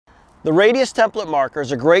The radius template marker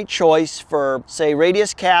is a great choice for, say,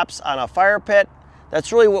 radius caps on a fire pit.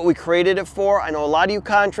 That's really what we created it for. I know a lot of you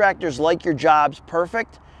contractors like your jobs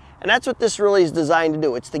perfect, and that's what this really is designed to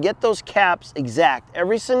do. It's to get those caps exact.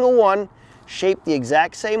 Every single one shaped the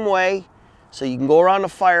exact same way, so you can go around the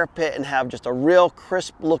fire pit and have just a real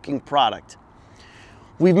crisp looking product.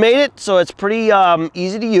 We've made it so it's pretty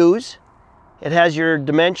easy to use. It has your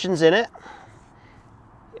dimensions in it.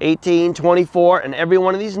 18, 24, and every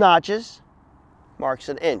one of these notches marks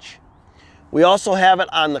an inch. We also have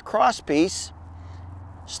it on the cross piece,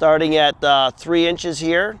 starting at 3 inches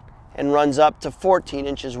here and runs up to 14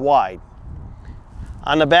 inches wide.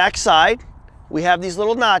 On the back side, we have these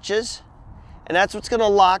little notches, and that's what's going to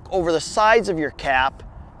lock over the sides of your cap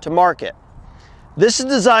to mark it. This is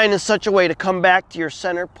designed in such a way to come back to your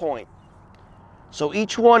center point. So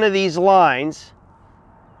each one of these lines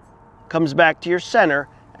comes back to your center,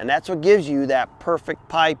 and that's what gives you that perfect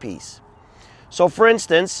pie piece. So for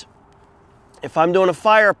instance, if I'm doing a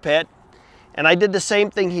fire pit, and I did the same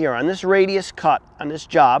thing here on this radius cut on this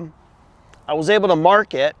job, I was able to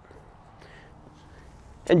mark it.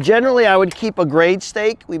 And generally I would keep a grade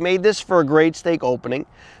stake. We made this for a grade stake opening.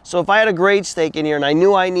 So if I had a grade stake in here and I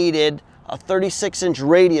knew I needed a 36-inch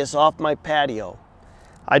radius off my patio,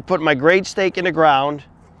 I'd put my grade stake in the ground,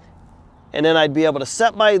 and then I'd be able to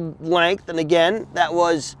set my length. And again, that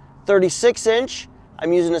was 36 inch.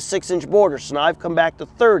 I'm using a 6-inch border, so now I've come back to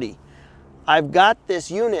 30. I've got this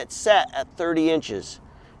unit set at 30 inches.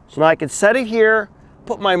 So now I can set it here,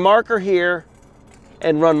 put my marker here,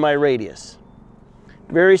 and run my radius.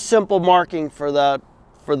 Very simple marking for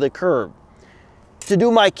the curve. To do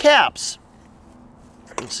my caps,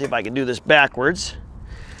 let's see if I can do this backwards.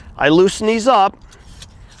 I loosen these up.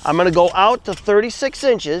 I'm going to go out to 36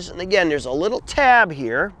 inches, and again, there's a little tab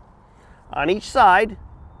here on each side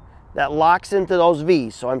that locks into those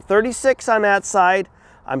V's. So I'm 36 on that side,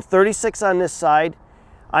 I'm 36 on this side.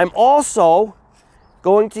 I'm also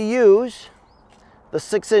going to use the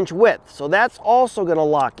 6-inch width, so that's also going to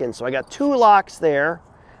lock in. So I got 2 locks there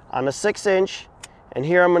on the 6-inch, and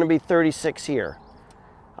here I'm going to be 36 here.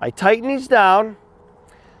 I tighten these down.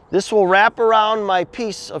 This will wrap around my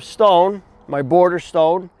piece of stone, my border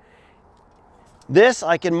stone. This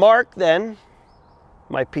I can mark then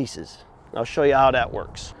my pieces. I'll show you how that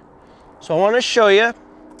works. So I want to show you,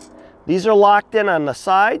 these are locked in on the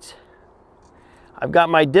sides. I've got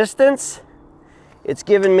my distance. It's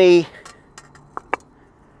given me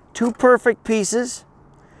 2 perfect pieces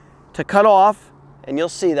to cut off, and you'll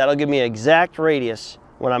see that'll give me an exact radius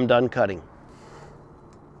when I'm done cutting.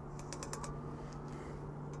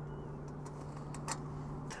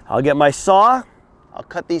 I'll get my saw, I'll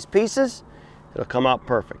cut these pieces, it'll come out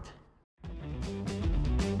perfect.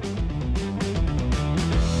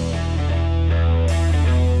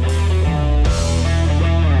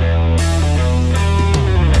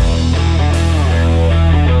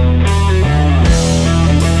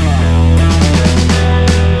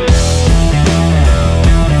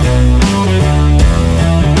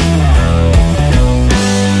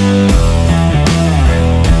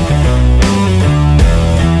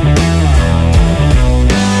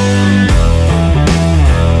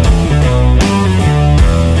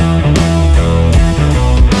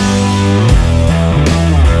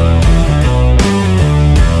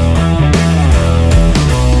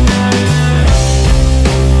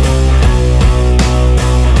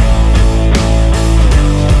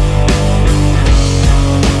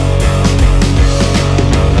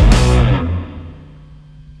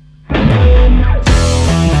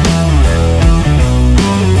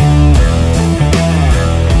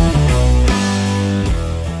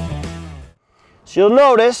 So you'll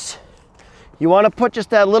notice you want to put just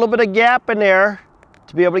that little bit of gap in there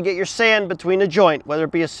to be able to get your sand between the joint, whether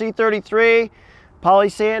it be a C33, poly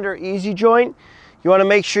sand, or easy joint. You want to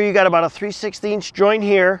make sure you got about a 3/16 joint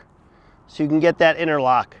here so you can get that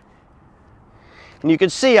interlock. And you can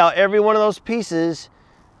see how every one of those pieces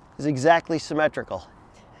is exactly symmetrical.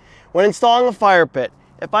 When installing a fire pit,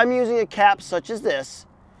 if I'm using a cap such as this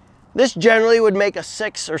generally would make a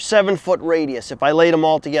 6 or 7 foot radius if I laid them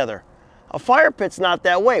all together. A fire pit's not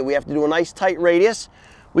that way. We have to do a nice tight radius.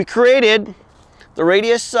 We created the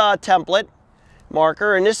radius template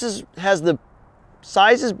marker, and this has the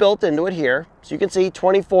sizes built into it here. So you can see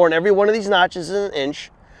 24, and every one of these notches is an inch.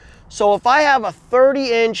 So if I have a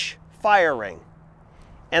 30-inch fire ring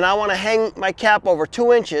and I want to hang my cap over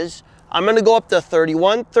 2 inches, I'm going to go up to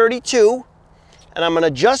 31, 32, and I'm going to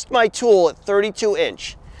adjust my tool at 32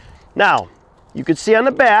 inch. Now, you can see on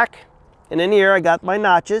the back, and in here I got my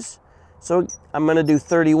notches. So I'm going to do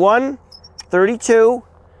 31, 32,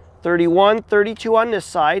 31, 32 on this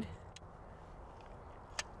side.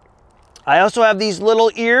 I also have these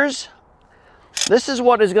little ears. This is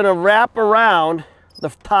what is going to wrap around the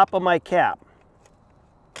top of my cap.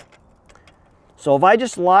 So if I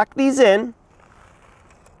just lock these in,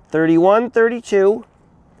 31, 32,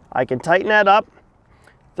 I can tighten that up,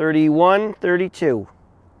 31, 32.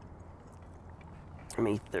 Let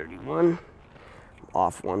me 31,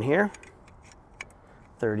 off one here,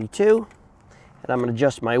 32, and I'm going to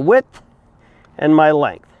adjust my width and my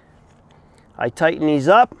length. I tighten these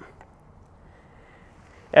up.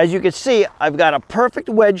 As you can see, I've got a perfect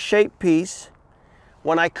wedge-shaped piece.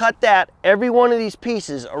 When I cut that, every one of these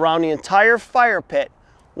pieces around the entire fire pit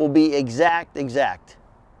will be exact.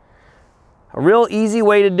 A real easy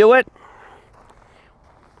way to do it.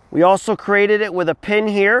 We also created it with a pin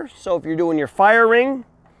here, so if you're doing your fire ring,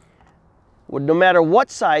 no matter what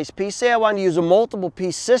size piece, say I want to use a multiple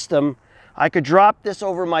piece system, I could drop this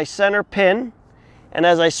over my center pin, and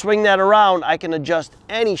as I swing that around, I can adjust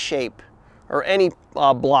any shape or any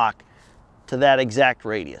block to that exact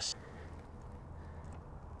radius.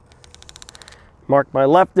 Mark my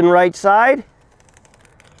left and right side.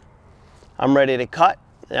 I'm ready to cut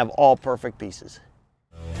and have all perfect pieces.